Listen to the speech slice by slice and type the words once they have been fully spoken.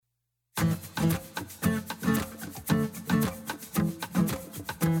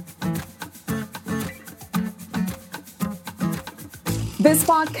This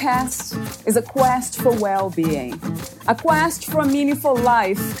podcast is a quest for well-being, a quest for a meaningful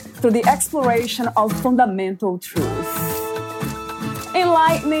life through the exploration of fundamental truth.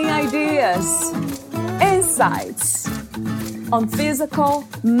 Enlightening ideas, insights on physical,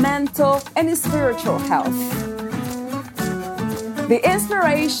 mental, and spiritual health. The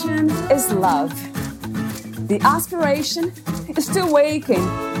inspiration is love. The aspiration is to awaken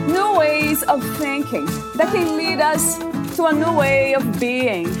new ways of thinking that can lead us to a new way of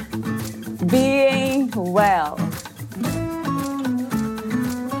being well.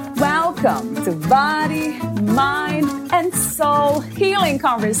 Welcome to Body, Mind, and Soul Healing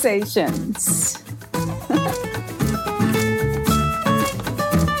Conversations.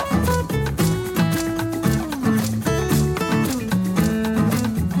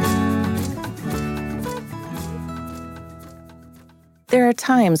 There are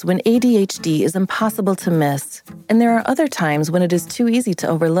times when ADHD is impossible to miss, and there are other times when it is too easy to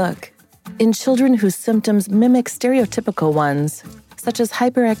overlook. In children whose symptoms mimic stereotypical ones, such as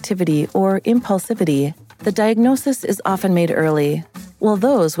hyperactivity or impulsivity, the diagnosis is often made early, while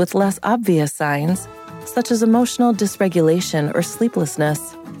those with less obvious signs, such as emotional dysregulation or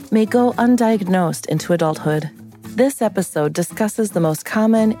sleeplessness, may go undiagnosed into adulthood. This episode discusses the most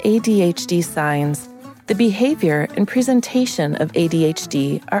common ADHD signs. The behavior and presentation of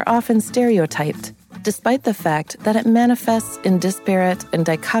ADHD are often stereotyped, despite the fact that it manifests in disparate and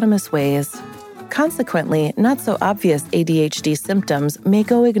dichotomous ways. Consequently, not so obvious ADHD symptoms may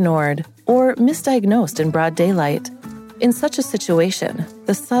go ignored or misdiagnosed in broad daylight. In such a situation,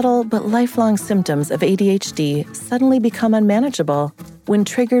 the subtle but lifelong symptoms of ADHD suddenly become unmanageable when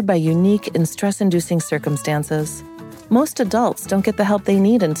triggered by unique and stress-inducing circumstances. Most adults don't get the help they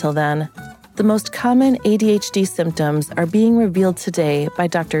need until then. The most common ADHD symptoms are being revealed today by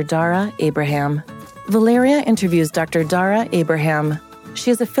Dr. Dara Abraham. Valeria interviews Dr. Dara Abraham.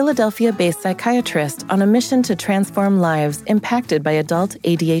 She is a Philadelphia-based psychiatrist on a mission to transform lives impacted by adult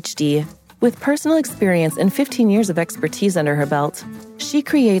ADHD. With personal experience and 15 years of expertise under her belt, she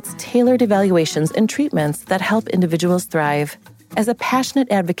creates tailored evaluations and treatments that help individuals thrive. As a passionate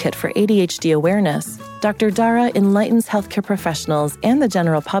advocate for ADHD awareness, Dr. Dara enlightens healthcare professionals and the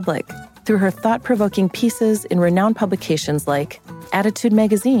general public through her thought-provoking pieces in renowned publications like Attitude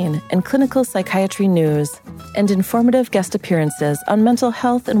Magazine and Clinical Psychiatry News, and informative guest appearances on mental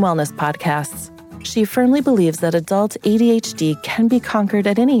health and wellness podcasts. She firmly believes that adult ADHD can be conquered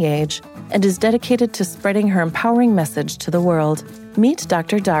at any age and is dedicated to spreading her empowering message to the world. Meet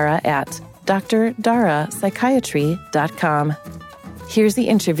Dr. Dara at drdarapsychiatry.com. Here's the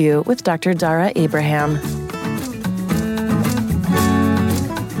interview with Dr. Dara Abraham.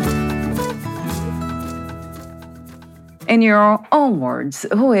 In your own words,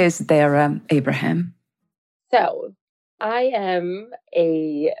 who is Dara Abraham? So, I am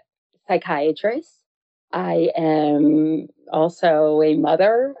a psychiatrist. I am also a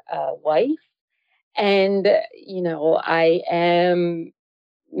mother, a wife, and, I am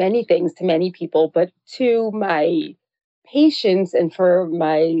many things to many people, but to my patients and for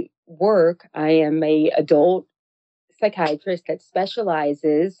my work, I am an adult psychiatrist that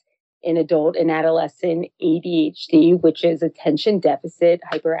specializes in adult and adolescent ADHD, which is attention deficit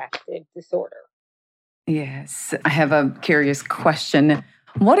hyperactive disorder. Yes, I have a curious question.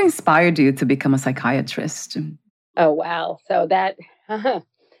 What inspired you to become a psychiatrist? Oh, wow. So that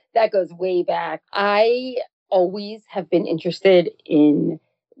goes way back. I always have been interested in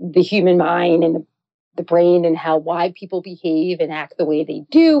the human mind and the brain and why people behave and act the way they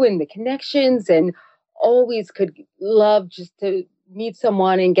do and the connections, and always could love just to meet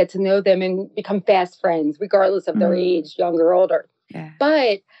someone and get to know them and become fast friends, regardless of their age, younger or older. Yeah.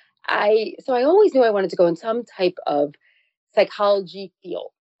 But I always knew I wanted to go in some type of psychology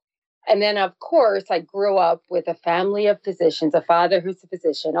field. And then, of course, I grew up with a family of physicians, a father who's a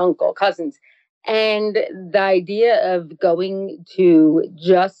physician, uncle, cousins. And the idea of going to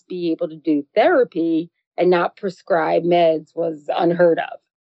just be able to do therapy and not prescribe meds was unheard of.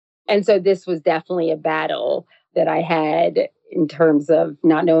 And so this was definitely a battle that I had in terms of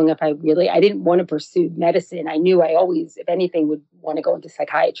not knowing if I didn't want to pursue medicine. I knew I always, if anything, would want to go into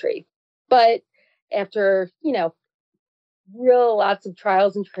psychiatry. But after, lots of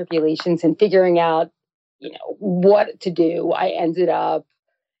trials and tribulations and figuring out, what to do, I ended up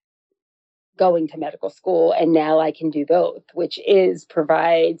going to medical school. And now I can do both, which is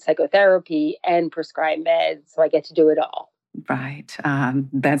provide psychotherapy and prescribe meds. So I get to do it all. Right.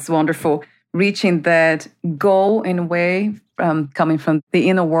 That's wonderful. Reaching that goal in a way, coming from the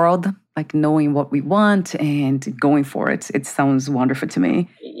inner world, like knowing what we want and going for it. It sounds wonderful to me.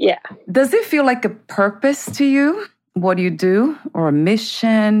 Yeah. Does it feel like a purpose to you? what you do or a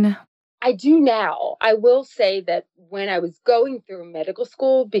mission? I do now. I will say that when I was going through medical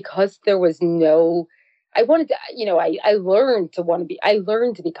school, because there was no, I wanted to, I learned to I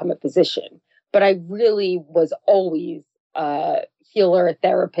learned to become a physician, but I really was always a healer, a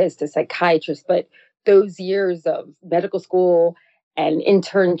therapist, a psychiatrist. But those years of medical school and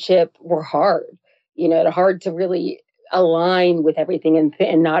internship were hard, hard to really align with everything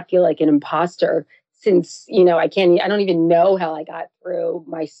and not feel like an imposter since, I don't even know how I got through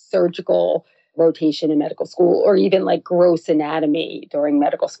my surgical rotation in medical school or even like gross anatomy during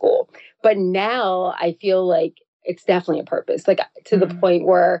medical school. But now I feel like it's definitely a purpose, like to the point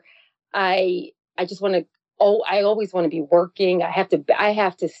where I just want to, I always want to be working. I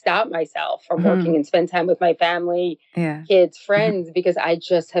have to stop myself from working and spend time with my family, kids, friends, because I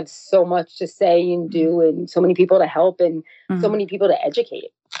just have so much to say and do and so many people to help and so many people to educate.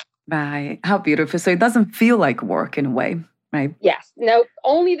 Right. How beautiful. So it doesn't feel like work in a way, right? Yes. No,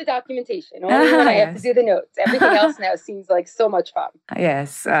 only the documentation. Only when I have to do the notes. Everything else now seems like so much fun.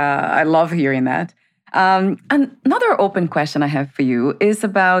 Yes. I love hearing that. Another open question I have for you is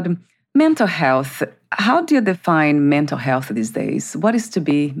about mental health. How do you define mental health these days? What is to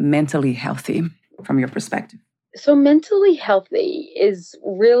be mentally healthy from your perspective? So mentally healthy is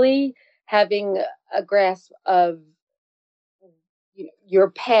really having a grasp of your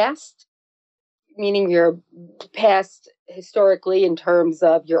past, meaning your past historically in terms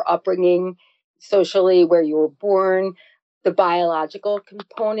of your upbringing, socially, where you were born, the biological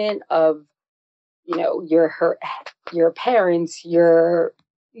component of, your parents, your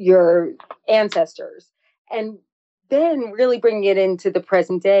ancestors, and then really bringing it into the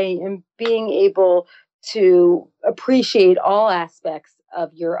present day and being able to appreciate all aspects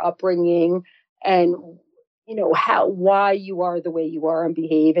of your upbringing and why you are the way you are and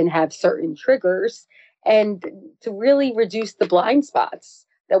behave and have certain triggers, and to really reduce the blind spots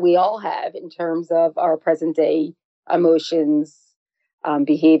that we all have in terms of our present day emotions,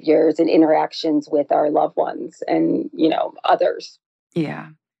 behaviors and interactions with our loved ones and others. Yeah.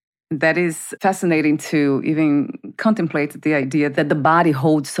 That is fascinating to even contemplate the idea that the body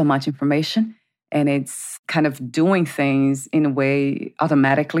holds so much information and it's kind of doing things in a way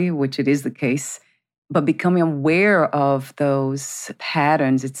automatically, which it is the case. But becoming aware of those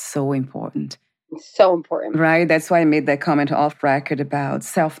patterns, it's so important. It's so important. Right? That's why I made that comment off record about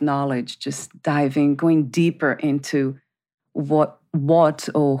self-knowledge, just going deeper into what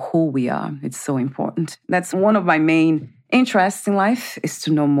or who we are. It's so important. That's one of my main interests in life, is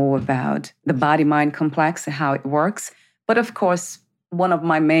to know more about the body-mind complex and how it works. But of course, one of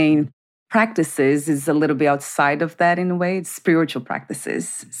my main practices is a little bit outside of that in a way. It's spiritual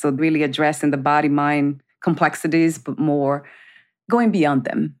practices. So really addressing the body-mind complexities, but more going beyond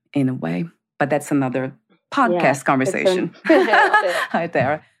them in a way. But that's another podcast conversation. Hi,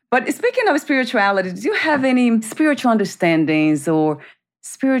 Tara. But speaking of spirituality, do you have any spiritual understandings or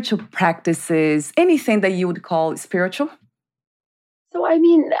spiritual practices, anything that you would call spiritual? So,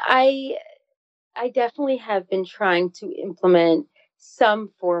 I definitely have been trying to implement some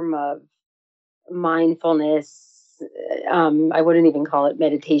form of mindfulness. I wouldn't even call it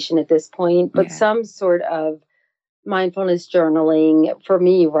meditation at this point, but some sort of mindfulness journaling. For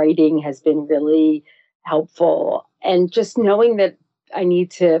me, writing has been really helpful. And just knowing that I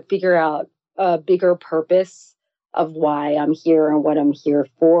need to figure out a bigger purpose of why I'm here and what I'm here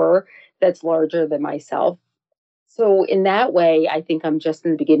for that's larger than myself. So in that way, I think I'm just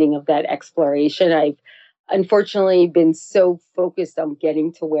in the beginning of that exploration. I've unfortunately been so focused on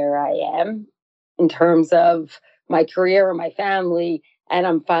getting to where I am in terms of my career and my family. And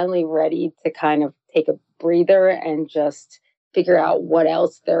I'm finally ready to kind of take a breather and just figure out what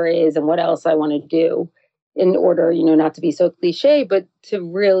else there is and what else I want to do in order, not to be so cliche, but to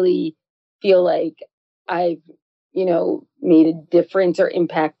really feel like I've, made a difference or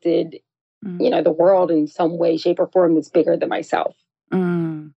impacted, the world in some way, shape, or form that's bigger than myself.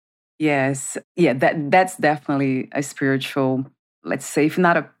 Yes. Yeah, that's definitely a spiritual, let's say, if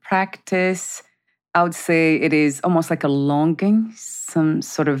not a practice, I would say it is almost like a longing, some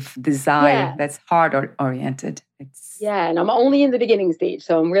sort of desire that's heart-oriented. And I'm only in the beginning stage,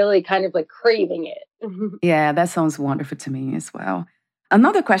 so I'm really kind of like craving it. Yeah, that sounds wonderful to me as well.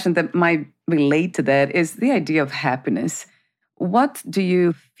 Another question that might relate to that is the idea of happiness. What do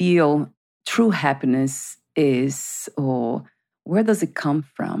you feel true happiness is, or where does it come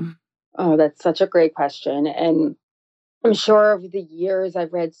from? Oh, that's such a great question. And I'm sure over the years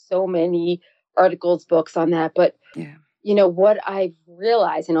I've read so many articles, books on that. But, what I've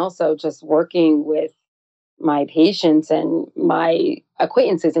realized, and also just working with my patients and my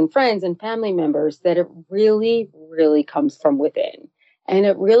acquaintances and friends and family members that it really, really comes from within. And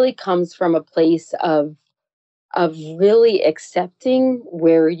it really comes from a place of really accepting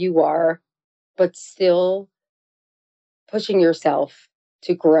where you are, but still pushing yourself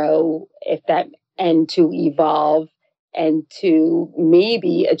to grow, if that, and to evolve and to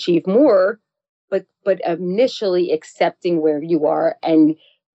maybe achieve more, but initially accepting where you are. And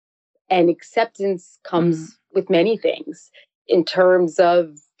acceptance Mm. comes with many things in terms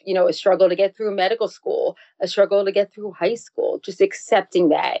of, a struggle to get through medical school, a struggle to get through high school, just accepting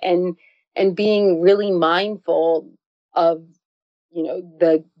that and being really mindful of,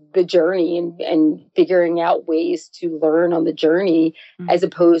 the journey and figuring out ways to learn on the journey Mm. as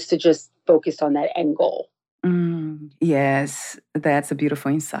opposed to just focused on that end goal. Yes, that's a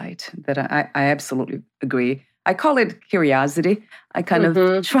beautiful insight that I absolutely agree. I call it curiosity. I kind of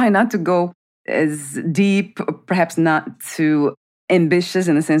Mm-hmm. try not to go as deep, or perhaps not too ambitious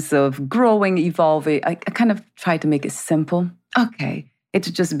in the sense of growing, evolving. I kind of try to make it simple. Okay, it's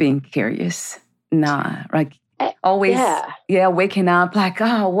just being curious. Nah, like always, Yeah. waking up like,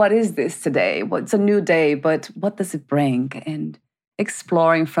 oh, what is this today? Well, it's a new day, but what does it bring? And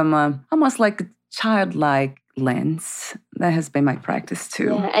exploring from almost like a childlike lens. That has been my practice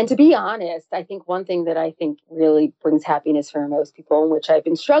too. Yeah, and to be honest, I think one thing that I think really brings happiness for most people, and which I've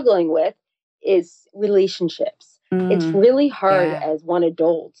been struggling with, is relationships. It's really hard Yeah, as one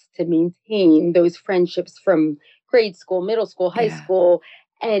adult to maintain those friendships from grade school, middle school, high yeah. school.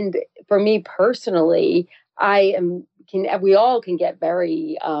 And for me personally, I am can we all can get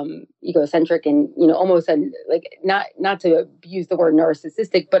very egocentric and almost like not to use the word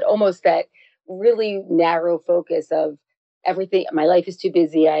narcissistic, but almost that really narrow focus of everything. My life is too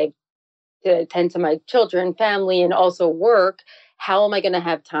busy. I to attend to my children, family, and also work. How am I going to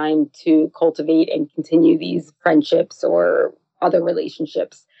have time to cultivate and continue these friendships or other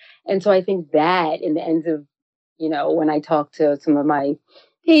relationships? And so I think that in the ends of, when I talk to some of my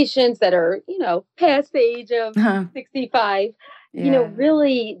patients that are, past the age of 65, Yeah.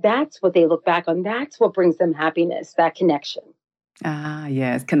 really that's what they look back on. That's what brings them happiness, that connection. Ah,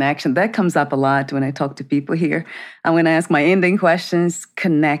 yes, connection. That comes up a lot when I talk to people here. I'm going to ask my ending questions.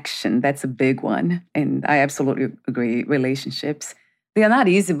 Connection, that's a big one. And I absolutely agree. Relationships, they are not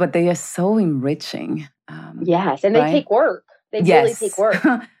easy, but they are so enriching. Yes, and they Right? take work. They really take Yes,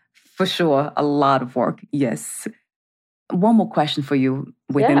 work. for sure. A lot of work. Yes. One more question for you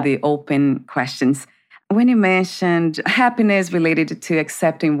within Yeah. the open questions. When you mentioned happiness related to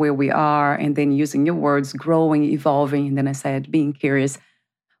accepting where we are and then using your words, growing, evolving, and then I said being curious,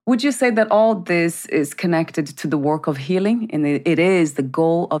 would you say that all this is connected to the work of healing and it is the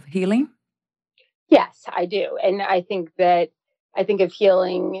goal of healing? Yes, I do. And I think of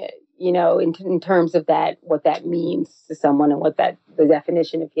healing, in terms of that, what that means to someone and what the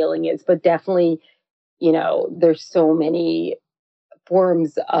definition of healing is. But definitely, there's so many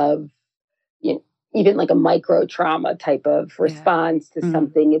forms of, you know, even like a micro trauma type of Yeah. response to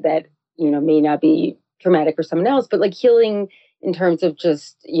something that, may not be traumatic for someone else, but like healing in terms of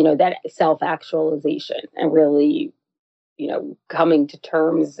just, that self actualization and really coming to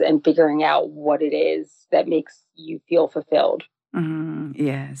terms and figuring out what it is that makes you feel fulfilled.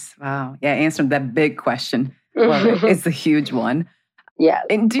 Yes. Wow. Yeah. Answering that big question. Well, it's a huge one. Yes.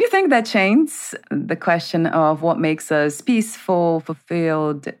 And do you think that changes the question of what makes us peaceful,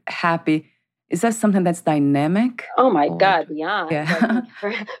 fulfilled, happy? Is that something that's dynamic? Oh my Or God, beyond. I yeah. think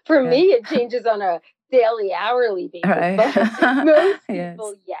for Yeah. me, it changes on a daily, hourly basis. Right. But most Yes.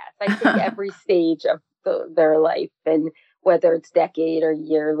 people, yes, I think every stage of their life, and whether it's decade or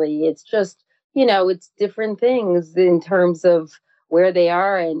yearly, it's just, it's different things in terms of where they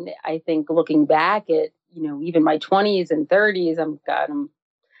are. And I think looking back at, even my 20s and 30s,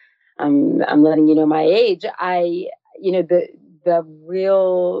 I'm letting you know my age. The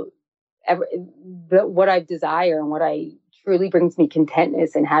real ever what I desire and what I truly brings me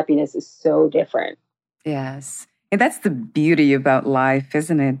contentness and happiness is so different. Yes. And that's the beauty about life,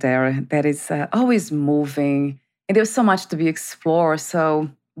 isn't it, Dara? That it's always moving and there's so much to be explored. So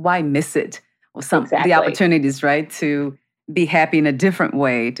why miss it? Or the Exactly. opportunities, right? To be happy in a different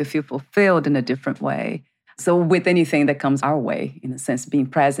way, to feel fulfilled in a different way. So with anything that comes our way, in a sense, being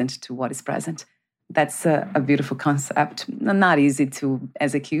present to what is present. That's a beautiful concept. Not easy to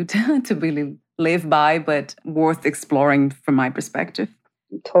execute, to really live by, but worth exploring from my perspective.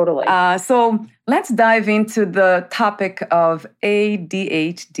 Totally. So let's dive into the topic of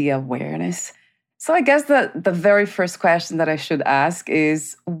ADHD awareness. So I guess the very first question that I should ask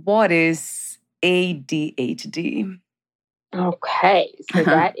is, what is ADHD? Okay. So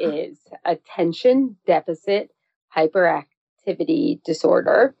that is attention deficit hyperactivity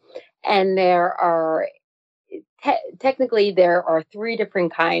disorder. And there are technically there are three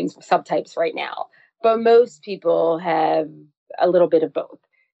different kinds, subtypes right now, but most people have a little bit of both.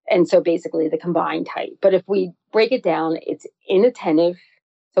 And so basically the combined type. But if we break it down, it's inattentive.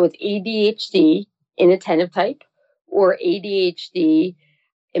 So it's ADHD inattentive type or ADHD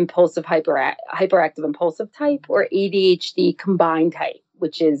hyperactive impulsive type or ADHD combined type,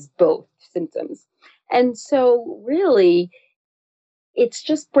 which is both symptoms. And so really it's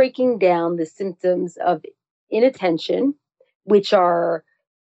just breaking down the symptoms of inattention, which are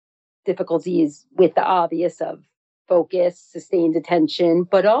difficulties with the obvious of focus, sustained attention,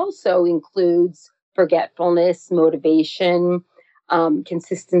 but also includes forgetfulness, motivation,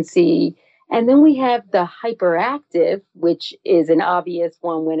 consistency. And then we have the hyperactive, which is an obvious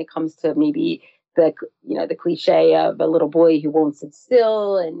one when it comes to maybe the cliche of a little boy who won't sit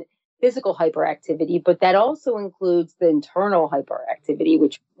still and physical hyperactivity, but that also includes the internal hyperactivity,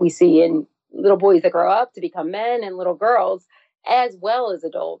 which we see in little boys that grow up to become men and little girls, as well as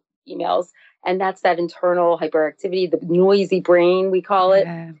adult females. And that's that internal hyperactivity, the noisy brain, we call it,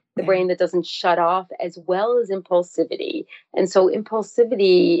 the brain that doesn't shut off, as well as impulsivity. And so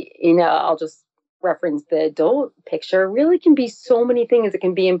impulsivity, I'll just reference the adult picture, really can be so many things. It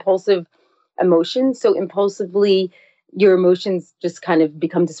can be impulsive emotions. So impulsively, your emotions just kind of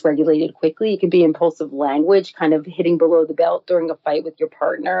become dysregulated quickly. It can be impulsive language, kind of hitting below the belt during a fight with your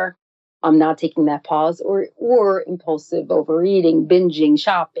partner, not taking that pause, or impulsive overeating, binging,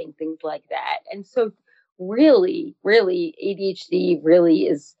 shopping, things like that. And so really, really, ADHD really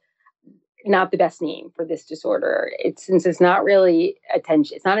is not the best name for this disorder. Since it's not really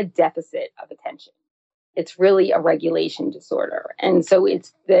attention, it's not a deficit of attention. It's really a regulation disorder. And so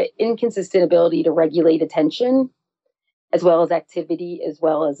it's the inconsistent ability to regulate attention as well as activity, as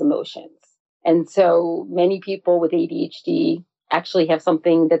well as emotions. And so many people with ADHD actually have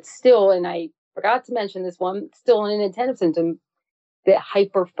something that's still, and I forgot to mention this one, still an inattentive symptom, the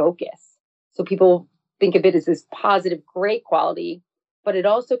hyperfocus. So people think of it as this positive, great quality, but it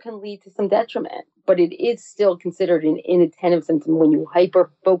also can lead to some detriment. But it is still considered an inattentive symptom when you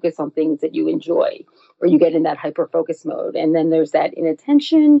hyper-focus on things that you enjoy, or you get in that hyper-focus mode. And then there's that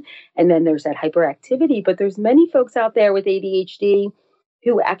inattention, and then there's that hyperactivity. But there's many folks out there with ADHD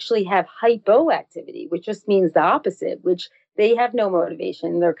who actually have hypoactivity, which just means the opposite, which they have no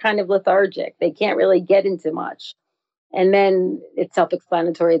motivation. They're kind of lethargic. They can't really get into much. And then it's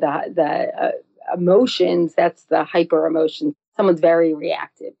self-explanatory, the emotions, that's the hyper emotion. Someone's very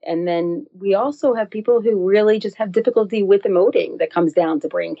reactive. And then we also have people who really just have difficulty with emoting that comes down to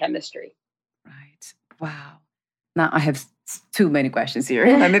brain chemistry. Right. Wow. Now I have too many questions here.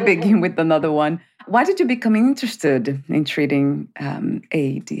 Let me begin with another one. Why did you become interested in treating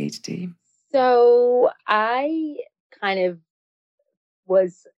ADHD? So I kind of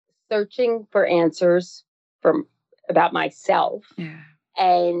was searching for answers about myself. Yeah.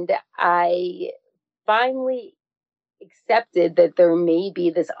 And I finally accepted that there may be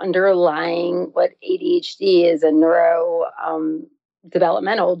this underlying, what ADHD is, a neuro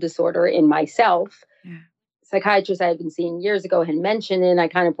developmental disorder in myself. Yeah. Psychiatrists I had been seeing years ago had mentioned it, and I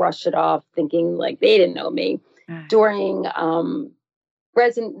kind of brushed it off thinking like they didn't know me. Right. During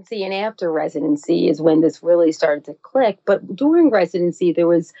residency and after residency is when this really started to click. But during residency, there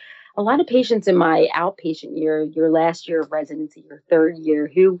was a lot of patients in my outpatient year, your last year of residency, your third year,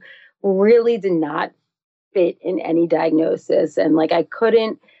 who really did not fit in any diagnosis. And like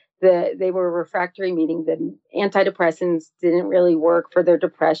they were refractory, meaning the antidepressants didn't really work for their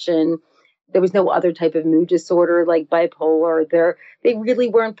depression. There was no other type of mood disorder like bipolar. They really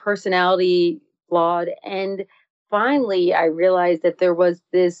weren't personality flawed. And finally, I realized that there was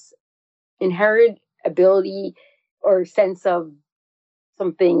this inherent ability or sense of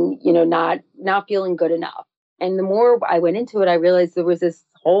something, not feeling good enough. And the more I went into it, I realized there was this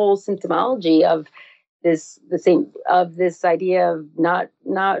whole symptomology of this idea of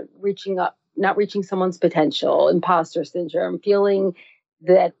not reaching someone's potential, imposter syndrome, feeling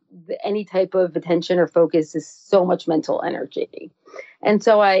that any type of attention or focus is so much mental energy. And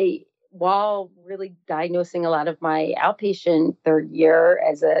so while really diagnosing a lot of my outpatient third year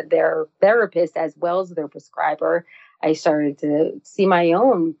as their therapist as well as their prescriber, I started to see my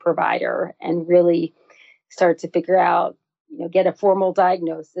own provider and really start to figure out, get a formal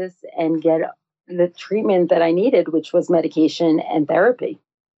diagnosis and get the treatment that I needed, which was medication and therapy.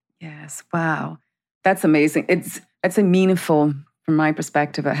 Yes. Wow. That's amazing. It's a meaningful, from my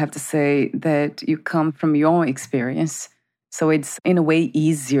perspective, I have to say that you come from your own experience. So it's in a way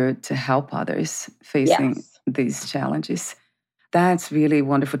easier to help others facing these challenges. That's really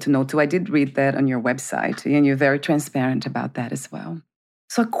wonderful to know too. I did read that on your website, and you're very transparent about that as well.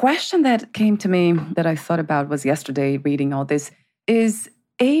 So a question that came to me that I thought about was yesterday reading all this is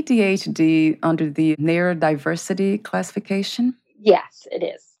ADHD under the neurodiversity classification? Yes, it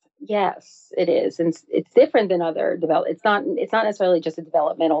is. Yes, it is. And it's different than other it's not necessarily just a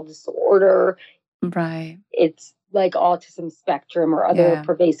developmental disorder. Right. It's like autism spectrum or other Yeah.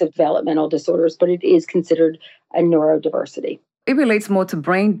 pervasive developmental disorders, but it is considered a neurodiversity. It relates more to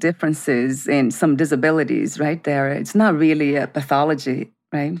brain differences and some disabilities, right there. It's not really a pathology,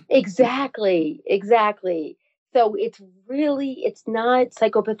 right? Exactly, exactly. So it's not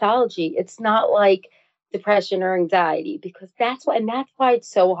psychopathology. It's not like depression or anxiety because that's why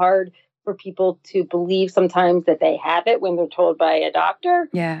it's so hard for people to believe sometimes that they have it when they're told by a doctor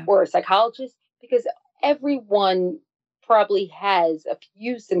Yeah. or a psychologist because everyone probably has a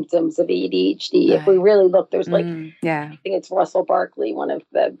few symptoms of ADHD. If we Right. really look, there's like Yeah. I think it's Russell Barkley, one of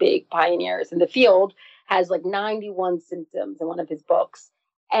the big pioneers in the field, has like 91 symptoms in one of his books.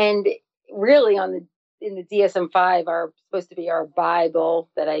 And really in the DSM-5 are supposed to be our Bible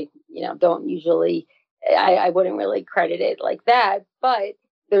that don't usually I wouldn't really credit it like that, but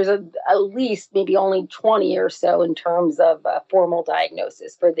there's at least maybe only 20 or so in terms of formal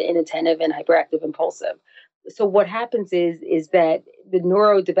diagnosis for the inattentive and hyperactive impulsive. So what happens is that the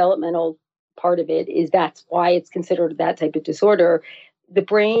neurodevelopmental part of it is that's why it's considered that type of disorder. The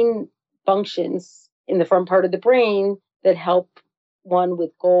brain functions in the front part of the brain that help one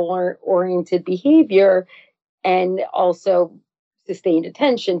with goal oriented behavior and also sustained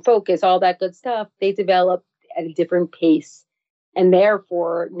attention, focus, all that good stuff. They develop at a different pace and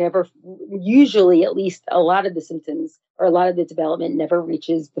therefore never, usually, at least a lot of the symptoms or a lot of the development never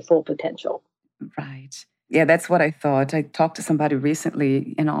reaches the full potential. Right. Yeah, that's what I thought. I talked to somebody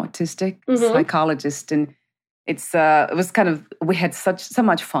recently, an autistic psychologist, and it was kind of we had so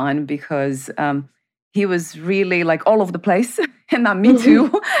much fun because he was really like all over the place, and not me too,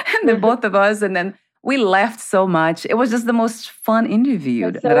 and then both of us, and then we laughed so much. It was just the most fun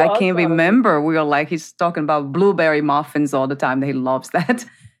interview That's so that I can awesome. remember. We were like, he's talking about blueberry muffins all the time. That he loves that.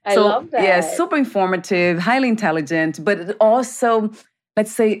 I love that. Yeah, super informative, highly intelligent, but also,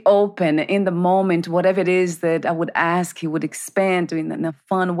 let's say, open in the moment. Whatever it is that I would ask, he would expand in a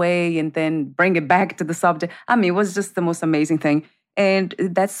fun way and then bring it back to the subject. I mean, it was just the most amazing thing. And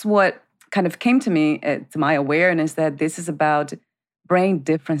that's what kind of came to me, to my awareness that this is about brain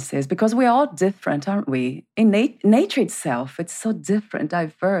differences because we're all different, aren't we? In nature itself, it's so different,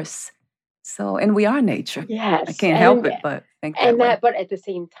 diverse. So, and we are nature. Yes. I can't help it, but think that way. But at the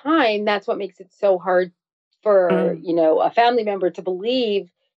same time, that's what makes it so hard for, a family member to believe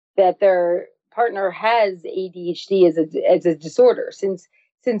that their partner has ADHD as a disorder. Since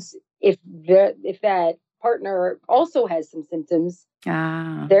if that partner also has some symptoms,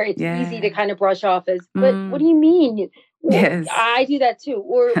 it's easy to kind of brush off as, but what do you mean? Yes. I do that too.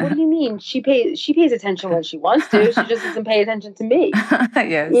 Or what do you mean? She pays attention when she wants to. She just doesn't pay attention to me.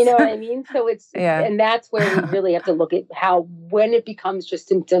 Yes. You know what I mean? So and that's where we really have to look at when it becomes just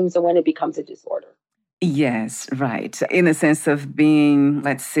symptoms and when it becomes a disorder. Yes, right. In the sense of being,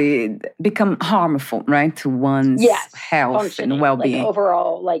 let's say, become harmful, right, to one's health and well-being. Like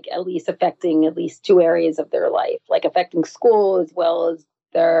overall, like at least affecting at least two areas of their life, like affecting school as well as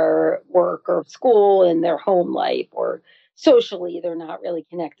their work or school and their home life, or socially, they're not really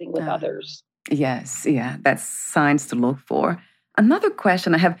connecting with others. Yes, yeah, that's signs to look for. Another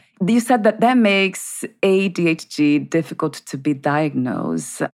question I have, you said that makes ADHD difficult to be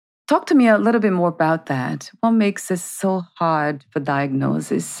diagnosed. Talk to me a little bit more about that. What makes it so hard for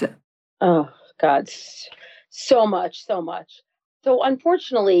diagnosis? Oh, God, so much, so much. So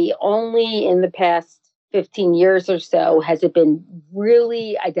unfortunately, only in the past 15 years or so has it been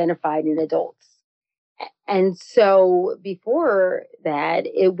really identified in adults. And so before that,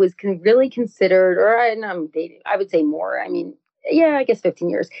 it was really considered, I'm dating, I would say more. I mean, yeah, I guess 15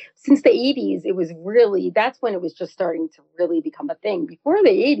 years. Since the 80s, that's when it was just starting to really become a thing. Before the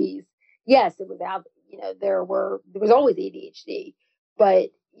 80s, yes, it was out, there was always ADHD, but,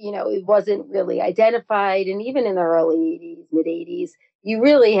 it wasn't really identified. And even in the early 80s, mid 80s, you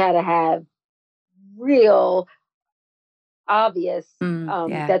really had to have real obvious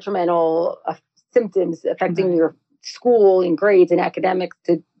detrimental symptoms affecting your school and grades and academics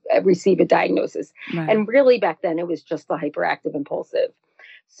to receive a diagnosis. Right. And really back then it was just the hyperactive impulsive.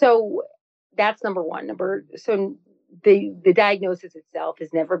 So that's number one. So the diagnosis itself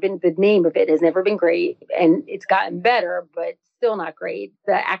the name of it has never been great, and it's gotten better, but still not great.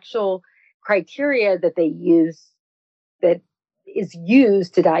 The actual criteria that is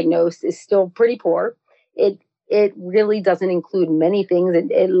used to diagnose is still pretty poor. It it really doesn't include many things.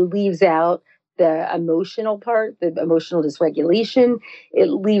 It leaves out the emotional part, the emotional dysregulation. It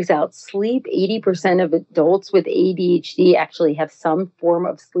leaves out sleep. 80% of adults with ADHD actually have some form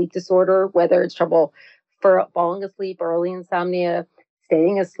of sleep disorder, whether it's trouble for falling asleep, early insomnia,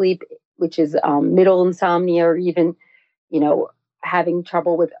 staying asleep, which is middle insomnia, or even, having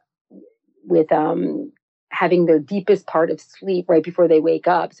trouble with having their deepest part of sleep right before they wake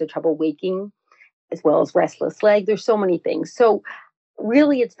up. So trouble waking, as well as restless leg. There's so many things. So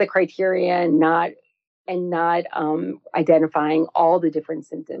really, it's the criteria and not identifying all the different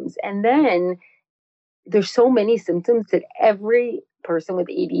symptoms. And then there's so many symptoms that every person with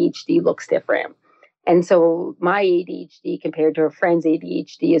ADHD looks different. And so my ADHD compared to a friend's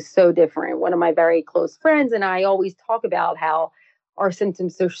ADHD is so different. One of my very close friends and I always talk about how our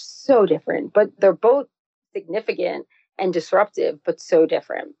symptoms are so different, but they're both significant and disruptive, but so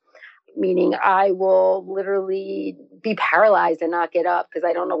different. Meaning I will literally be paralyzed and not get up because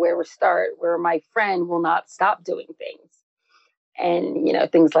I don't know where to start, where my friend will not stop doing things and,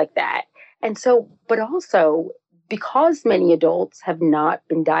 things like that. And so, but also because many adults have not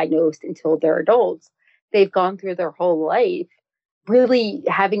been diagnosed until they're adults, they've gone through their whole life really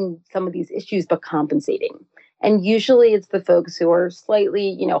having some of these issues, but compensating. And usually it's the folks who are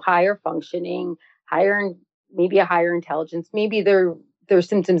slightly, higher functioning, maybe a higher intelligence, maybe their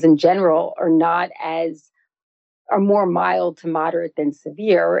symptoms in general are more mild to moderate than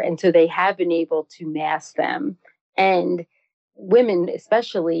severe. And so they have been able to mask them. And women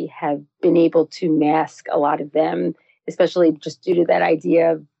especially have been able to mask a lot of them, especially just due to that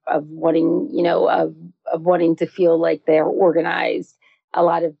idea of wanting, of wanting to feel like they're organized. A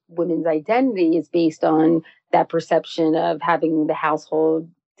lot of women's identity is based on that perception of having the household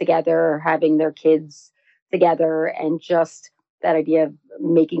together, having their kids together, and just that idea of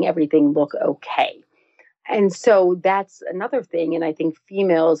making everything look okay. And so that's another thing. And I think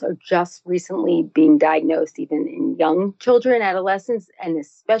females are just recently being diagnosed, even in young children, adolescents, and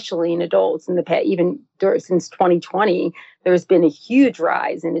especially in adults. In the past, since 2020, there's been a huge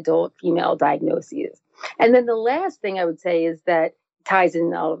rise in adult female diagnoses. And then the last thing I would say is that ties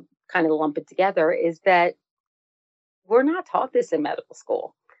in, I'll kind of lump it together, is that we're not taught this in medical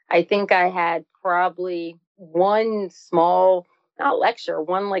school. I think I had probably one small, not lecture,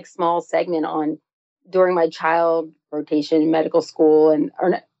 one like small segment on during my child rotation in medical school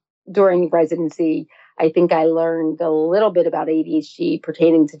during residency. I think I learned a little bit about ADHD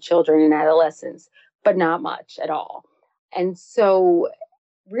pertaining to children and adolescents, but not much at all. And so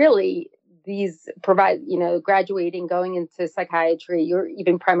really these provide, graduating, going into psychiatry, or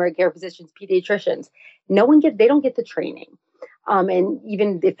even primary care physicians, pediatricians, they don't get the training. And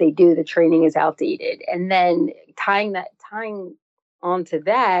even if they do, the training is outdated. And then tying onto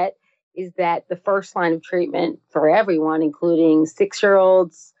that is that the first line of treatment for everyone, including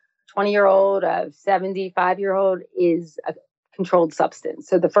 6-year-olds, 20-year-old, 75-year-old, is a controlled substance.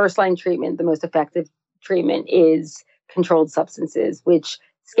 So the first line treatment, the most effective treatment, is controlled substances, which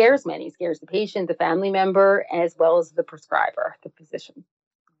scares the patient, the family member, as well as the prescriber, the physician.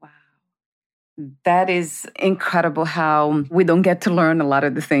 Wow. That is incredible how we don't get to learn a lot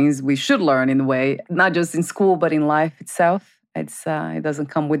of the things we should learn in a way, not just in school, but in life itself. It doesn't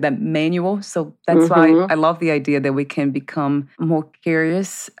come with that manual. So that's why I love the idea that we can become more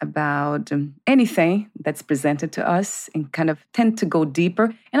curious about anything that's presented to us and kind of tend to go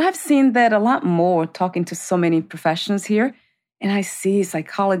deeper. And I've seen that a lot more talking to so many professionals here. And I see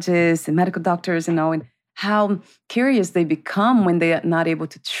psychologists and medical doctors, and how curious they become when they are not able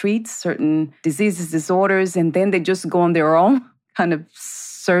to treat certain diseases, disorders, and then they just go on their own, kind of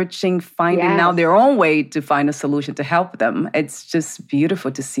searching, finding out their own way to find a solution to help them. It's just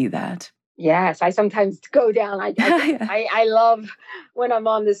beautiful to see that. Yes, I sometimes go down. I love when I'm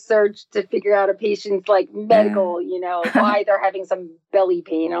on this search to figure out a patient's medical, why they're having some belly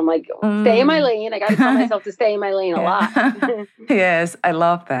pain. I'm like, stay in my lane. I got to tell myself to stay in my lane a lot. Yes, I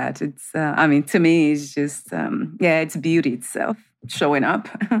love that. It's, to me, it's just, it's beauty itself showing up.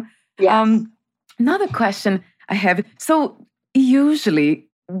 Yes. Another question I have. So usually,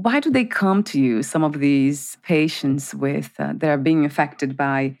 why do they come to you, some of these patients that are being affected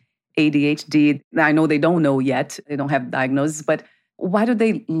by ADHD? I know they don't know yet. They don't have diagnosis, but why do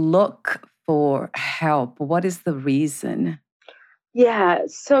they look for help? What is the reason? Yeah,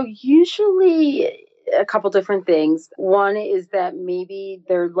 so usually a couple different things. One is that maybe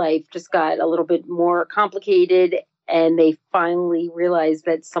their life just got a little bit more complicated and they finally realized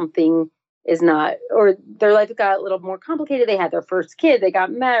that something is not, or their life got a little more complicated. They had their first kid, they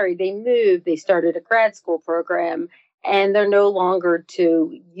got married, they moved, they started a grad school program, and they're no longer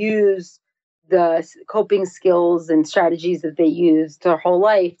to use the coping skills and strategies that they use their whole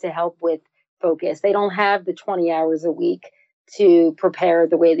life to help with focus. They don't have the 20 hours a week to prepare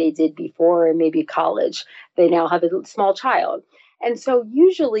the way they did before in maybe college. They now have a small child. And so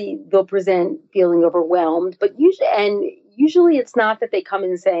usually they'll present feeling overwhelmed, but usually it's not that they come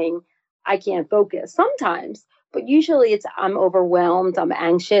in saying, I can't focus. Sometimes, but usually it's I'm overwhelmed, I'm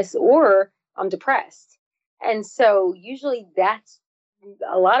anxious, or I'm depressed. And so usually that's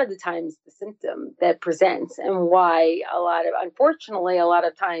a lot of the times the symptom that presents, and why unfortunately, a lot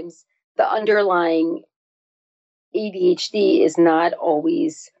of times the underlying ADHD is not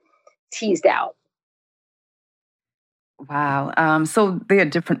always teased out. Wow. So there are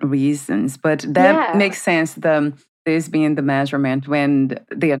different reasons, but that makes sense. This being the measurement when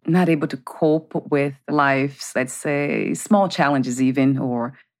they are not able to cope with life's, let's say, small challenges even,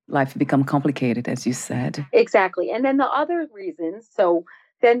 or life become complicated, as you said. Exactly. And then the other reasons, so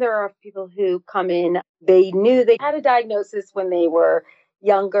then there are people who come in, they knew they had a diagnosis when they were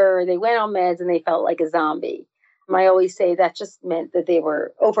younger, they went on meds and they felt like a zombie. I always say that just meant that they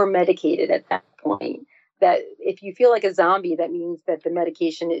were over medicated at that point. That if you feel like a zombie, that means that the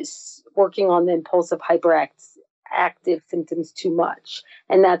medication is working on the impulsive hyperactive symptoms too much.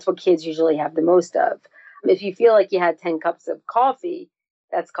 And that's what kids usually have the most of. If you feel like you had 10 cups of coffee,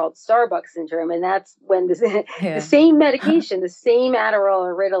 that's called Starbucks syndrome. And that's when the same medication, the same Adderall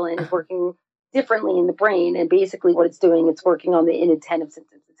or Ritalin is working differently in the brain. And basically what it's doing, it's working on the inattentive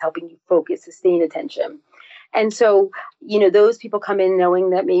symptoms. It's helping you focus, sustain attention. And so, those people come in knowing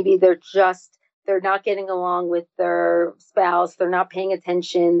that maybe they're not getting along with their spouse. They're not paying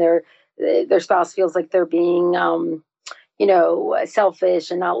attention. Their spouse feels like they're being,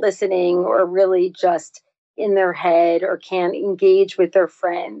 selfish and not listening, or really just in their head, or can't engage with their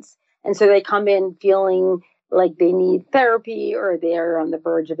friends. And so they come in feeling like they need therapy, or they're on the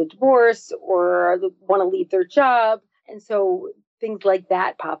verge of a divorce, or want to leave their job. And so things like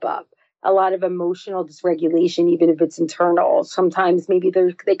that pop up. A lot of emotional dysregulation, even if it's internal. Sometimes maybe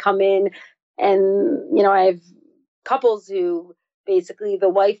they come in and, I have couples who basically the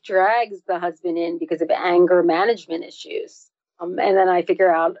wife drags the husband in because of anger management issues. And then I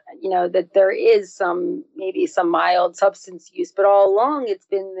figure out, that there is maybe some mild substance use, but all along it's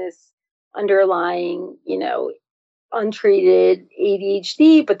been this underlying, untreated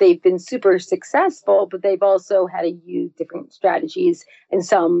ADHD, but they've been super successful, but they've also had to use different strategies, and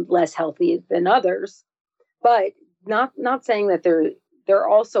some less healthy than others. But not saying that there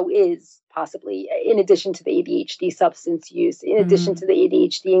also is possibly, in addition to the ADHD substance use, in addition to the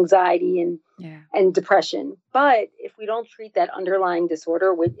ADHD anxiety and depression. But if we don't treat that underlying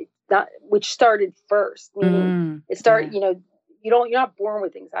disorder, which started first, meaning it started, you're not born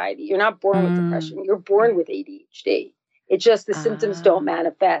with anxiety. You're not born with depression. You're born with ADHD. It's just the symptoms don't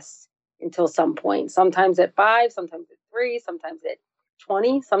manifest until some point. Sometimes at 5, sometimes at 3, sometimes at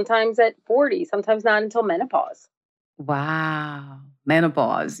 20, sometimes at 40, sometimes not until menopause. Wow.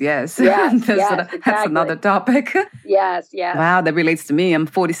 Menopause. Yes. Yes, That's another topic. Yes. Wow. That relates to me. I'm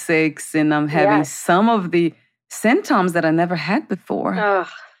 46 and I'm having some of the symptoms that I never had before. Oh,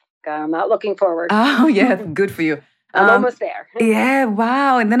 God, I'm not looking forward. Oh, yeah. Good for you. I'm almost there. Yeah.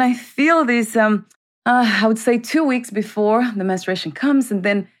 Wow. And then I feel this, I would say 2 weeks before the menstruation comes, and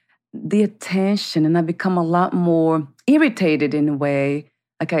then the attention, and I become a lot more irritated in a way,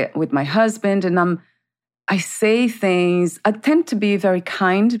 with my husband, and I say things. I tend to be very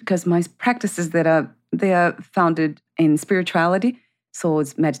kind because my practices they are founded in spirituality. So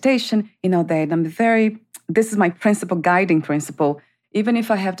it's meditation, that this is my guiding principle. Even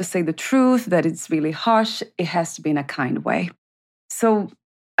if I have to say the truth, that it's really harsh, it has to be in a kind way. So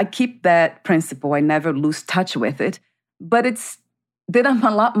I keep that principle. I never lose touch with it. But it's that I'm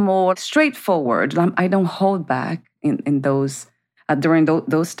a lot more straightforward. I don't hold back in those during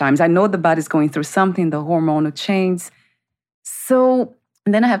those times. I know the body's going through something, the hormonal change. So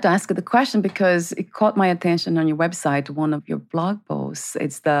then I have to ask the question, because it caught my attention on your website, one of your blog posts.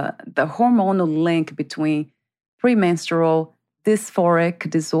 It's the hormonal link between premenstrual dysphoric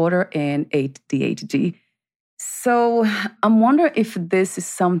disorder and ADHD. So I'm wondering if this is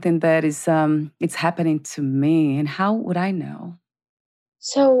something that is it's happening to me, and how would I know?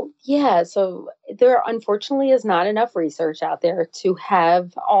 So there unfortunately is not enough research out there to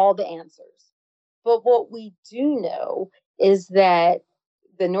have all the answers. But what we do know is that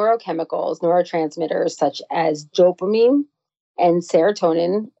the neurotransmitters such as dopamine and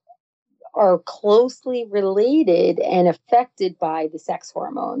serotonin are closely related and affected by the sex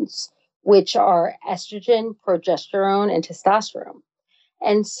hormones, which are estrogen, progesterone, and testosterone.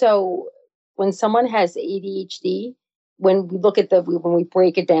 And so when someone has ADHD, when we look at when we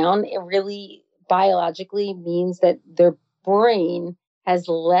break it down, it really biologically means that their brain has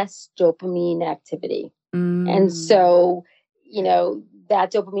less dopamine activity. And so,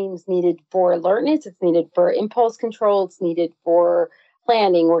 that dopamine is needed for alertness. It's needed for impulse control. It's needed for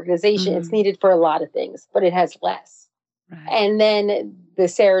planning, organization. It's needed for a lot of things, but it has less. Right. And then the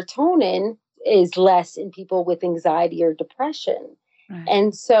serotonin is less in people with anxiety or depression. Right.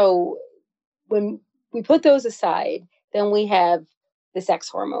 And so when we put those aside, then we have the sex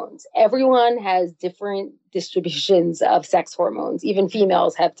hormones. Everyone has different distributions of sex hormones. Even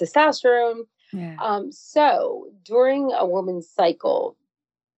females have testosterone. Yeah. So during a woman's cycle,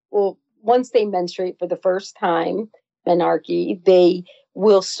 once they menstruate for the first time, menarche, they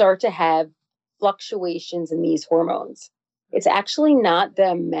will start to have fluctuations in these hormones. It's actually not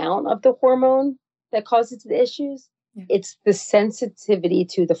the amount of the hormone that causes the issues. Yeah. It's the sensitivity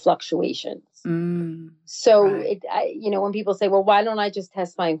to the fluctuations. So, right. When people say, well, why don't I just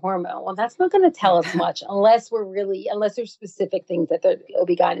test my hormone? Well, that's not going to tell us much unless there's specific things that the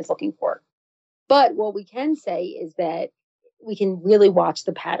OB-GYN is looking for. But what we can say is that we can really watch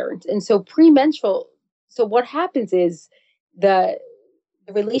the patterns. And so premenstrual, so what happens is the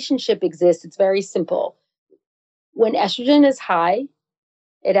relationship exists. It's very simple. When estrogen is high,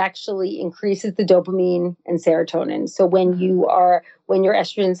 it actually increases the dopamine and serotonin. So when your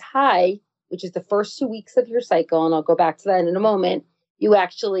estrogen is high, which is the first 2 weeks of your cycle, and I'll go back to that in a moment, you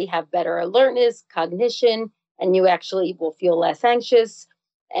actually have better alertness, cognition, and you actually will feel less anxious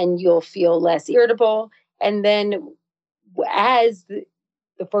and you'll feel less irritable. And then as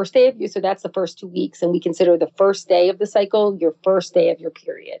the first day so that's the first 2 weeks, and we consider the first day of the cycle your first day of your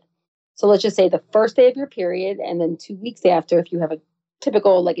period. So let's just say the first day of your period, and then 2 weeks after, if you have a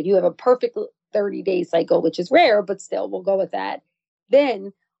typical, if you have a perfect 30-day cycle, which is rare, but still we'll go with that.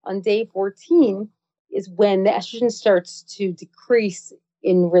 Then on day 14 is when the estrogen starts to decrease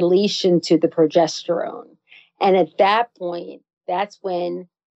in relation to the progesterone. And at that point, that's when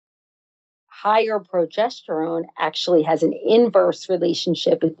higher progesterone actually has an inverse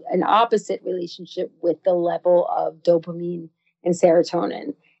relationship, an opposite relationship with the level of dopamine and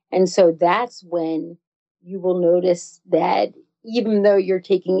serotonin. And so that's when you will notice that even though you're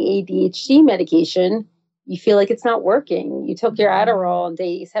taking ADHD medication, you feel like it's not working. You took your Adderall on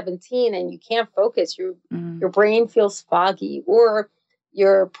day 17 and you can't focus. Your brain feels foggy, or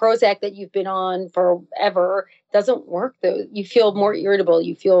your Prozac that you've been on forever doesn't work. Though you feel more irritable.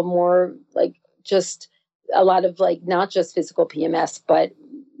 You feel more like just a lot of not just physical PMS, but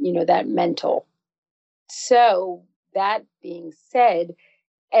that mental. So that being said,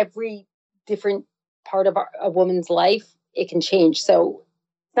 every different part of a woman's life, it can change. So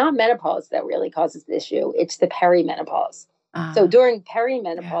it's not menopause that really causes the issue. It's the perimenopause. So during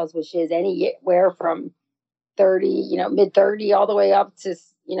perimenopause, which is anywhere from 30, mid 30 all the way up to,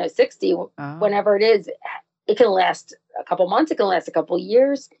 60, whenever it is, it can last a couple months. It can last a couple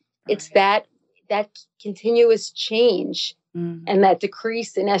years. It's that continuous change and that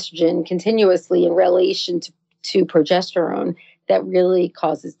decrease in estrogen continuously in relation to progesterone that really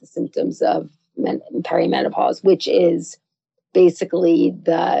causes the symptoms of perimenopause, which is basically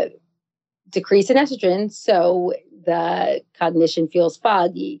the decrease in estrogen. So the cognition feels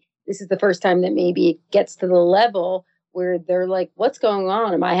foggy. This is the first time that maybe it gets to the level where they're like, what's going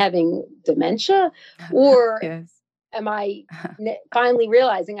on? Am I having dementia? Or yes. Am I finally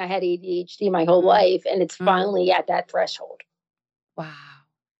realizing I had ADHD my whole life and it's finally at that threshold? Wow.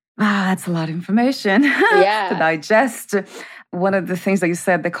 That's a lot of information to digest. One of the things that you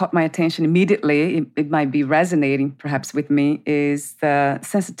said that caught my attention immediately, it might be resonating perhaps with me, is the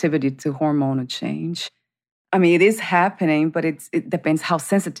sensitivity to hormonal change. I mean, it is happening, but it depends how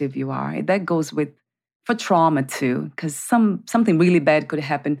sensitive you are. That goes for trauma too, because something really bad could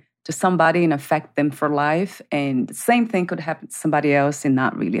happen to somebody and affect them for life. And the same thing could happen to somebody else and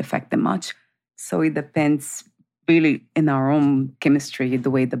not really affect them much. So it depends really in our own chemistry,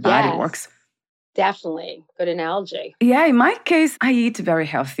 the way the body works. Definitely. Good analogy. Yeah, in my case, I eat very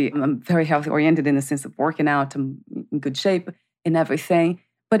healthy. I'm very healthy oriented in the sense of working out. I'm in good shape and everything.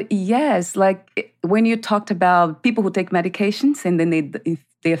 But yes, when you talked about people who take medications and then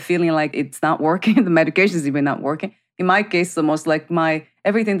they're feeling like it's not working, the medication is even not working. In my case, almost like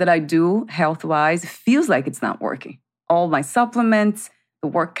everything that I do health-wise feels like it's not working. All my supplements, the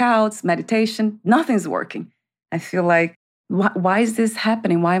workouts, meditation, nothing's working. I feel like, why is this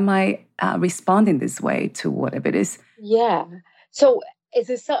happening? Why am I responding this way to whatever it is? Yeah. So is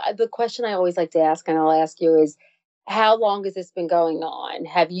this the question I always like to ask, and I'll ask you is, how long has this been going on?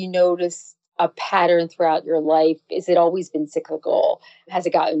 Have you noticed a pattern throughout your life? Is it always been cyclical? Has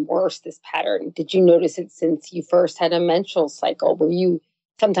it gotten worse, this pattern? Did you notice it since you first had a menstrual cycle?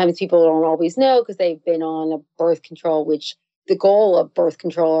 Sometimes people don't always know because they've been on a birth control, which the goal of birth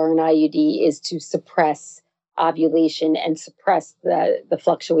control or an IUD is to suppress ovulation and suppress the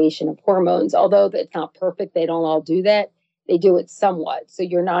fluctuation of hormones. Although it's not perfect, they don't all do that. They do it somewhat. So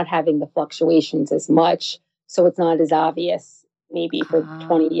you're not having the fluctuations as much. So it's not as obvious maybe for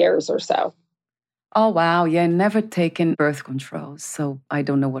 20 years or so. Oh, wow. Yeah, never taken birth control. So I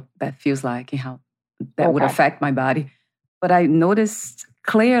don't know what that feels like and how that would affect my body. But I noticed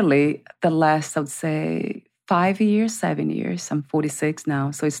clearly the last, I would say, 5 years, 7 years. I'm 46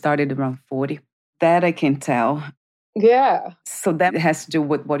 now. So it started around 40. That I can tell. Yeah. So that has to do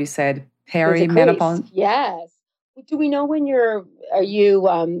with what you said, perimenopause. Yes. Do we know when your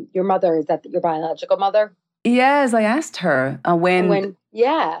mother, is that your biological mother? Yes, I asked her when the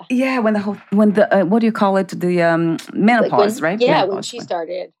what do you call it? The menopause, right? Yeah, menopause when she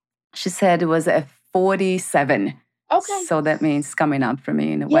started. She said it was at 47. Okay. So that means coming up for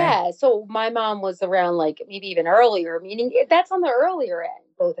me in a way. Yeah. So my mom was around like maybe even earlier, meaning that's on the earlier end,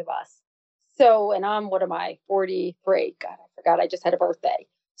 both of us. So, and I'm, what am I, 43? God, I forgot I just had a birthday.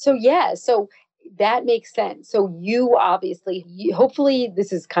 So yeah, so that makes sense. So you obviously, hopefully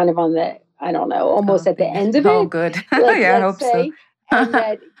this is kind of on the, I don't know, almost at the end of it. Oh, good. Like, yeah, I hope so. And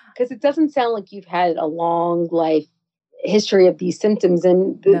that, because it doesn't sound like you've had a long life history of these symptoms.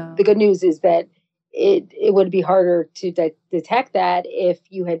 And the good news is that it would be harder to detect that if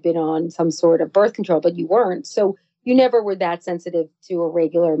you had been on some sort of birth control, but you weren't. So you never were that sensitive to a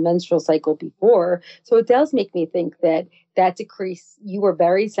regular menstrual cycle before. So it does make me think that decrease, you were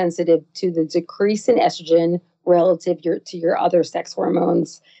very sensitive to the decrease in estrogen relative to your other sex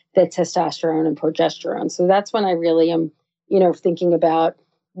hormones, the testosterone and progesterone. So that's when I really am, thinking about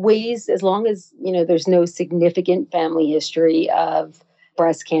ways, as long as, there's no significant family history of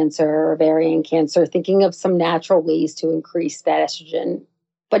breast cancer or ovarian cancer, thinking of some natural ways to increase that estrogen,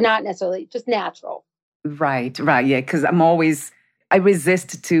 but not necessarily just natural. Right. Yeah, because I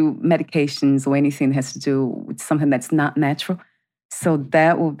resist to medications or anything that has to do with something that's not natural. So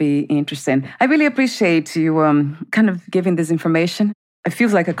that will be interesting. I really appreciate you kind of giving this information. It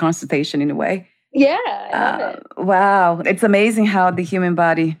feels like a consultation in a way. Yeah, I love it. Wow. It's amazing how the human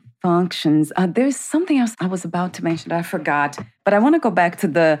body functions. There's something else I was about to mention that I forgot, but I want to go back to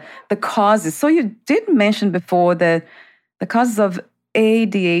the causes. So you did mention before that the causes of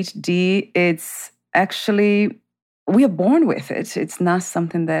ADHD, it's actually, we are born with it. It's not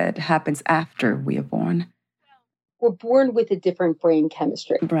something that happens after we are born. We're born with a different brain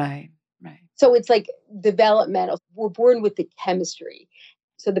chemistry. Right. So it's like developmental. We're born with the chemistry.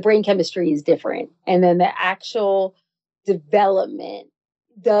 So the brain chemistry is different. And then the actual development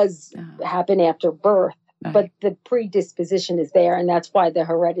does happen after birth. Right. But the predisposition is there. And that's why the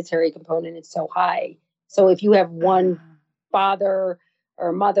hereditary component is so high. So if you have one father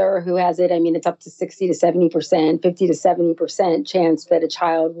or mother who has it, I mean, it's up to 60 to 70%, 50 to 70% chance that a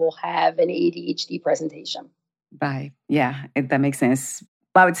child will have an ADHD presentation. Right. Yeah, that makes sense.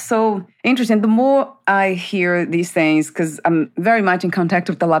 Wow, it's so interesting. The more I hear these things, because I'm very much in contact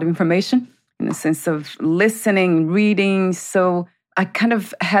with a lot of information in the sense of listening, reading. So I kind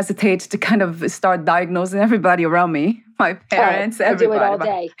of hesitate to kind of start diagnosing everybody around me, my parents, everybody. I do it all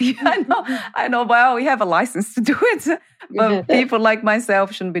day. Yeah, I know. Well, we have a license to do it, but people like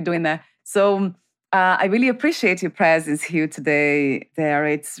myself shouldn't be doing that. So I really appreciate your presence here today,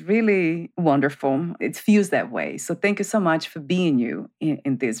 Dara. It's really wonderful. It feels that way. So thank you so much for being you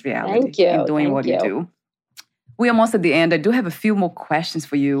in this reality. Thank you. And doing what you do. We are almost at the end. I do have a few more questions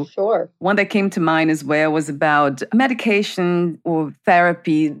for you. Sure. One that came to mind as well was about medication or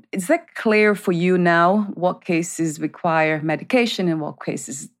therapy. Is that clear for you now? What cases require medication and what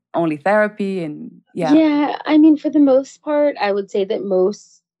cases only therapy? And yeah, I mean, for the most part, I would say that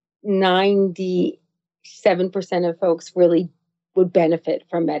most 97% of folks really would benefit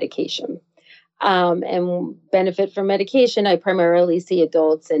from medication. And benefit from medication, I primarily see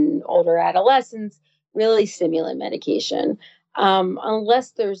adults and older adolescents, really stimulant medication.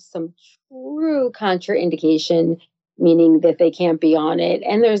 Unless there's some true contraindication, meaning that they can't be on it.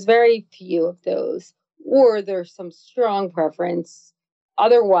 And there's very few of those, or there's some strong preference.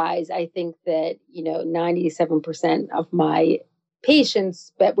 Otherwise, I think that, 97% of my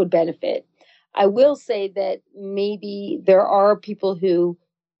patients that would benefit. I will say that maybe there are people who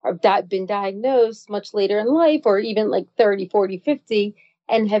have been diagnosed much later in life, or even like 30, 40, 50,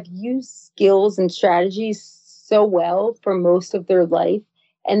 and have used skills and strategies so well for most of their life.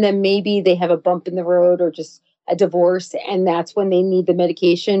 And then maybe they have a bump in the road or just a divorce, and that's when they need the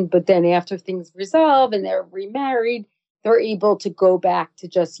medication. But then after things resolve and they're remarried, they're able to go back to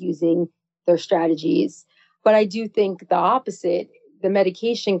just using their strategies. But I do think the opposite, the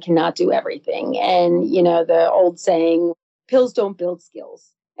medication cannot do everything. And, the old saying, pills don't build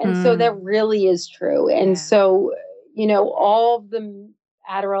skills. And so that really is true. And so, all of the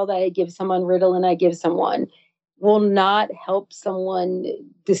Adderall that I give someone, Ritalin I give someone, will not help someone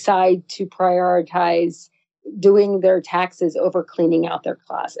decide to prioritize doing their taxes over cleaning out their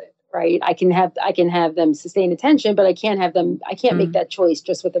closet, right? I can have them sustain attention, but I can't make that choice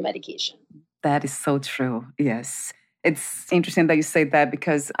just with the medication. That is so true. Yes. It's interesting that you say that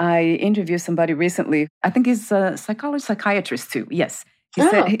because I interviewed somebody recently. I think he's a psychiatrist too. Yes. He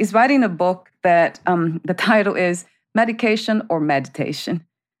said he's writing a book that the title is Medication or Meditation.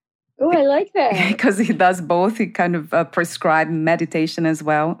 Oh, I like that. Because he does both. He kind of prescribes meditation as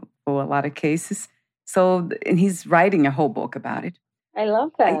well for a lot of cases. So, and he's writing a whole book about it. I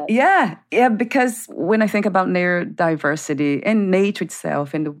love that. Yeah, because when I think about neurodiversity and nature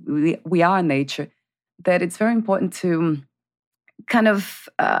itself, and we are nature, that it's very important to kind of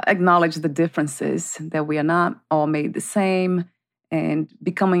acknowledge the differences, that we are not all made the same, and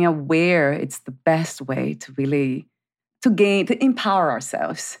becoming aware, it's the best way to really, to empower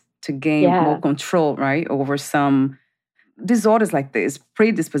ourselves, to gain more control, right, over some disorders like this,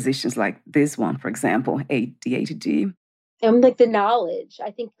 predispositions like this one, for example, ADHD. And like the knowledge,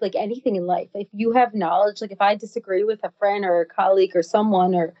 I think like anything in life, if you have knowledge, like if I disagree with a friend or a colleague or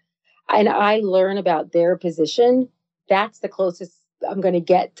someone, and I learn about their position, that's the closest I'm going to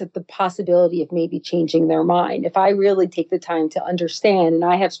get to the possibility of maybe changing their mind. If I really take the time to understand, and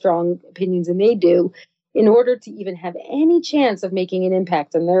I have strong opinions and they do, in order to even have any chance of making an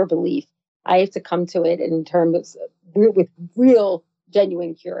impact on their belief, I have to come to it in terms of with real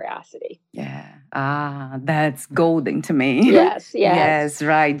genuine curiosity. Yeah. That's golden to me. Yes. Yes,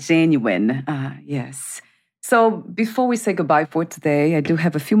 right. Genuine. Yes. So before we say goodbye for today, I do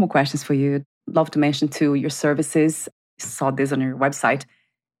have a few more questions for you. Love to mention too your services. I saw this on your website.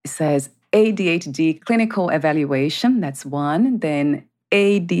 It says ADHD clinical evaluation. That's one. Then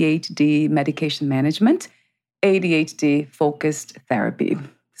ADHD medication management, ADHD focused therapy.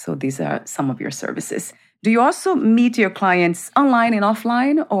 So these are some of your services. Do you also meet your clients online and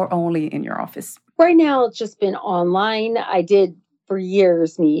offline or only in your office? Right now, it's just been online. I did for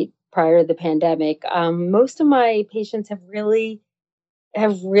years meet prior to the pandemic. Most of my patients have really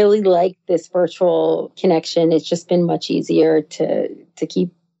liked this virtual connection. It's just been much easier to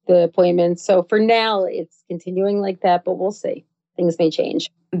keep the appointments. So for now, it's continuing like that, but we'll see. Things may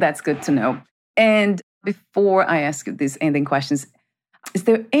change. That's good to know. And before I ask you these ending questions, is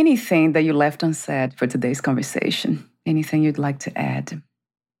there anything that you left unsaid for today's conversation? Anything you'd like to add?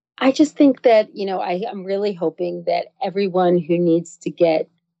 I just think that, I'm really hoping that everyone who needs to get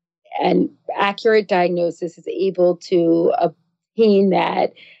an accurate diagnosis is able to obtain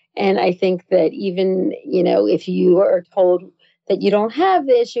that. And I think that even, if you are told that you don't have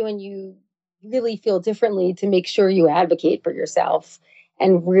the issue and you really feel differently, to make sure you advocate for yourself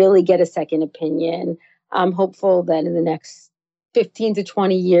and really get a second opinion. I'm hopeful that in the next 15 to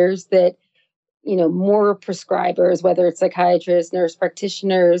 20 years that, more prescribers, whether it's psychiatrists, nurse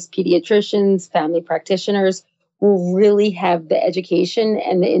practitioners, pediatricians, family practitioners, will really have the education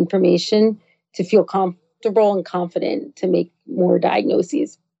and the information to feel comfortable and confident to make more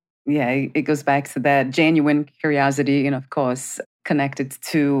diagnoses. Yeah, it goes back to that genuine curiosity and, of course, connected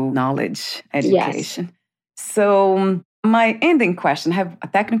to knowledge, education. Yes. So my ending question, I have a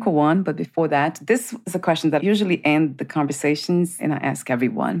technical one, but before that, this is a question that usually end the conversations, and I ask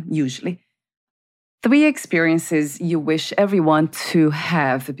everyone, usually. 3 experiences you wish everyone to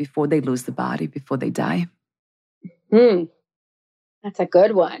have before they lose the body, before they die. That's a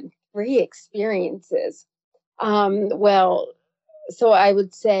good one. 3 experiences. So I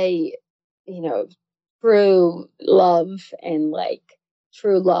would say, true love and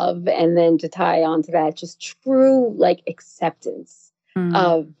true love. And then to tie onto that, just true acceptance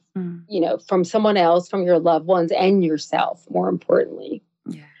of, from someone else, from your loved ones and yourself, more importantly.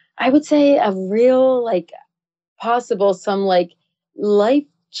 Yeah. I would say a real possible, some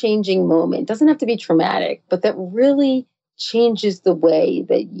life-changing moment. Doesn't have to be traumatic, but that really changes the way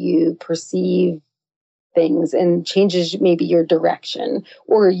that you perceive things and changes maybe your direction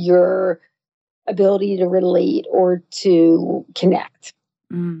or your ability to relate or to connect.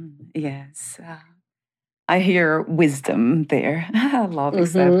 Yes. I hear wisdom there. Love,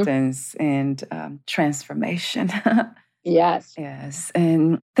 acceptance, and transformation. Yes. Yes.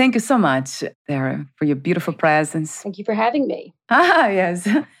 And thank you so much, Dara, for your beautiful presence. Thank you for having me. Yes.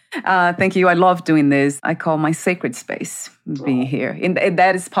 Thank you. I love doing this. I call my sacred space being here. And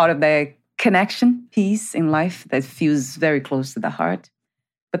that is part of the connection piece in life that feels very close to the heart.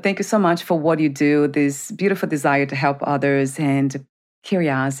 But thank you so much for what you do, this beautiful desire to help others and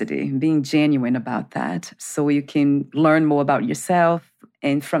curiosity, being genuine about that so you can learn more about yourself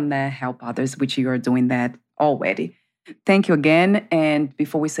and from there help others, which you are doing that already. Thank you again. And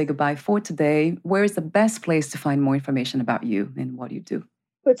before we say goodbye for today, where is the best place to find more information about you and what you do?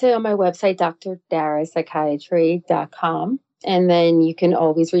 I would say on my website, drdarapsychiatry.com. And then you can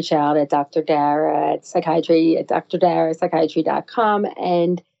always reach out at Dr. Dara at psychiatry at drdarapsychiatry.com.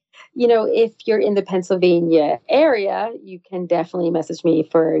 And, if you're in the Pennsylvania area, you can definitely message me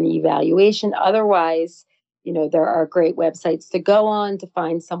for an evaluation. Otherwise, there are great websites to go on to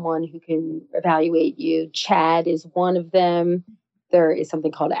find someone who can evaluate you. CHAD is one of them. There is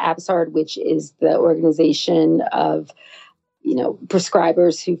something called ABSARD, which is the organization of,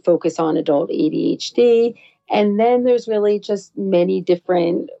 prescribers who focus on adult ADHD. And then there's really just many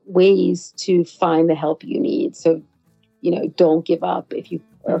different ways to find the help you need. So, don't give up if you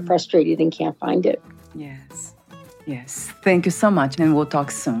are frustrated and can't find it. Yes. Yes. Thank you so much. And we'll talk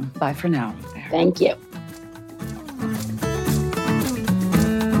soon. Bye for now. Thank you.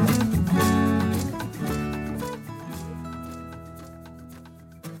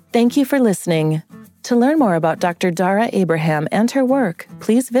 Thank you for listening. To learn more about Dr. Dara Abraham and her work,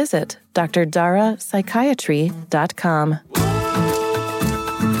 please visit drdarapsychiatry.com.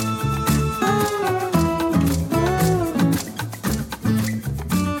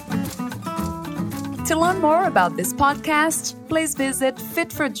 To learn more about this podcast, please visit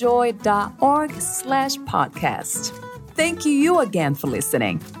fitforjoy.org/podcast. Thank you again for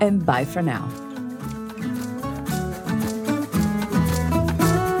listening, and bye for now.